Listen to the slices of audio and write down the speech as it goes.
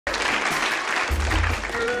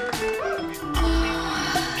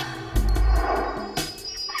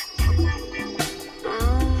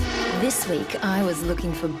This week, I was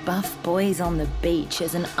looking for buff boys on the beach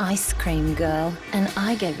as an ice cream girl, and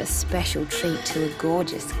I gave a special treat to a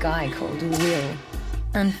gorgeous guy called Will.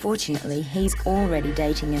 Unfortunately, he's already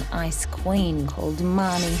dating an ice queen called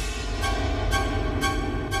Marnie.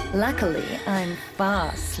 Luckily, I'm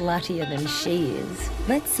far sluttier than she is.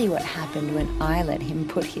 Let's see what happened when I let him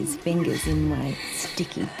put his fingers in my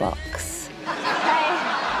sticky box. Hey,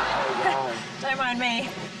 don't mind me.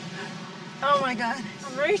 Oh my God,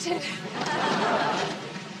 I'm rooted.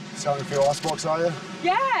 Selling for your icebox, are you?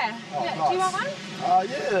 Yeah. Oh, Yeah. nice. Do you want one?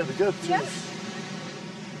 Yeah, that'd be good. Yeah. Cheers.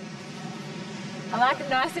 I like them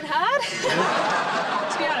nice and hard.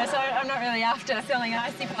 To be honest, I'm not really after selling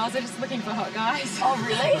icy pearls. I'm just looking for hot guys. Oh,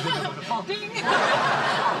 really? Oh, ding.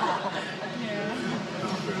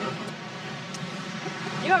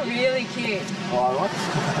 Yeah. You're really cute. Oh, what?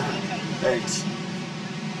 Thanks.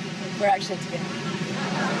 We're actually together.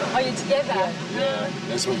 Oh, you're together? Yeah.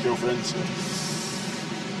 That's my girlfriend, so.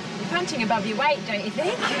 You're punching above your weight, don't you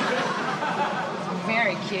think?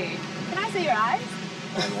 Very cute. Can I see your eyes?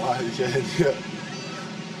 Oh, wow, you can, yeah.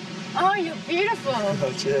 Oh, you're beautiful.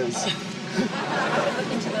 Oh, cheers. I could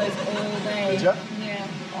look into those all day. Did ya? Yeah.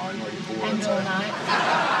 Oh, I know you're bored. And all night.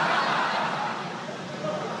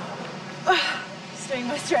 Just doing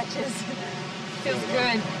my stretches. Feels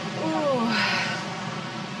good. Ooh.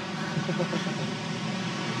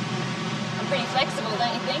 I'm pretty flexible,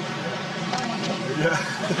 don't you think? Yeah.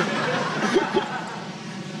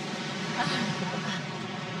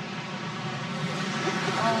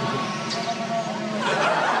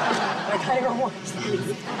 Okay, I watch this.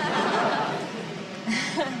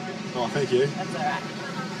 Oh, thank you. That's all right.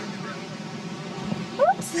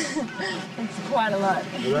 Oops. It's quite a lot.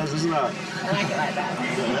 It is, isn't it? I like it like that.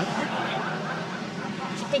 Yeah.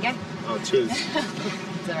 Here you go. Oh, cheers.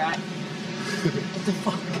 It's all right. What the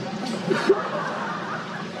fuck?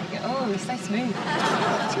 Oh, you're so smooth.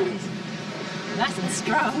 Cheers. Nice and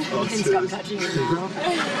strong. Oh, You can cheers. stop touching it now.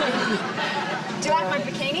 Do you like my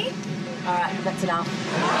bikini? All right, that's enough.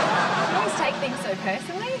 You always take things so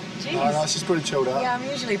personally. Jeez. Oh, no, she's pretty chilled out. Yeah, I'm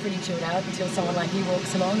usually pretty chilled out until someone like you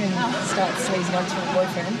walks along and starts sleazing onto a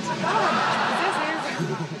boyfriend. This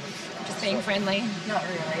is just being friendly. Not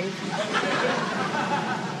really.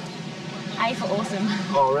 A for awesome.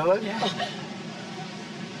 Oh, really? Yeah.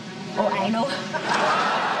 Or anal.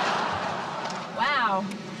 Wow.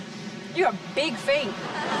 You got big feet.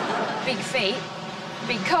 Big feet.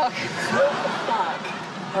 Big cock. Fuck.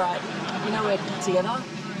 All right, you know we're together?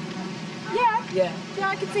 Yeah. Yeah. Yeah,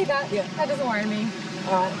 I can see that. Yeah. That doesn't worry me.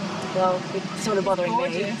 All right, well, it's sort of bothering me.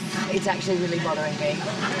 Gorgeous. It's actually really bothering me.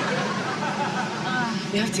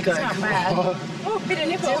 You have to go. It's not Come bad. on. Oh, bit of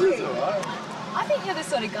nipple. It's all right. I think you're the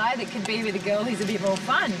sort of guy that could be with a girl who's a bit more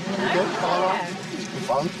fun, you know? Good. All right. Yeah.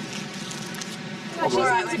 Fun. No, she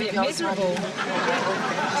Alright, seems a bit maybe miserable.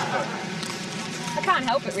 I can't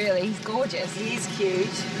help it, really. He's gorgeous. He is cute.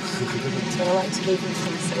 But I like to keep him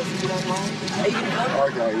to myself if you don't mind. Are you going to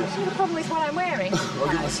help? Okay, yeah. The problem is what I'm wearing. I'll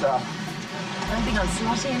give it a start. I don't think I'm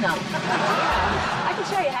slutty enough. I can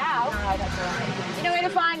show you how. No, that's all right. You know where to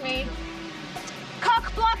find me.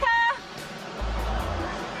 Cock blocker!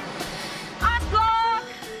 Ice block!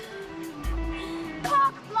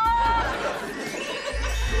 Cock block!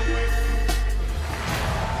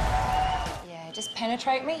 Yeah, just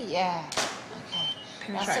penetrate me, yeah.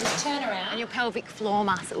 Okay. Now sort of turn around. And your pelvic floor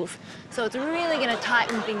muscles. So it's really going to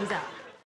tighten things up.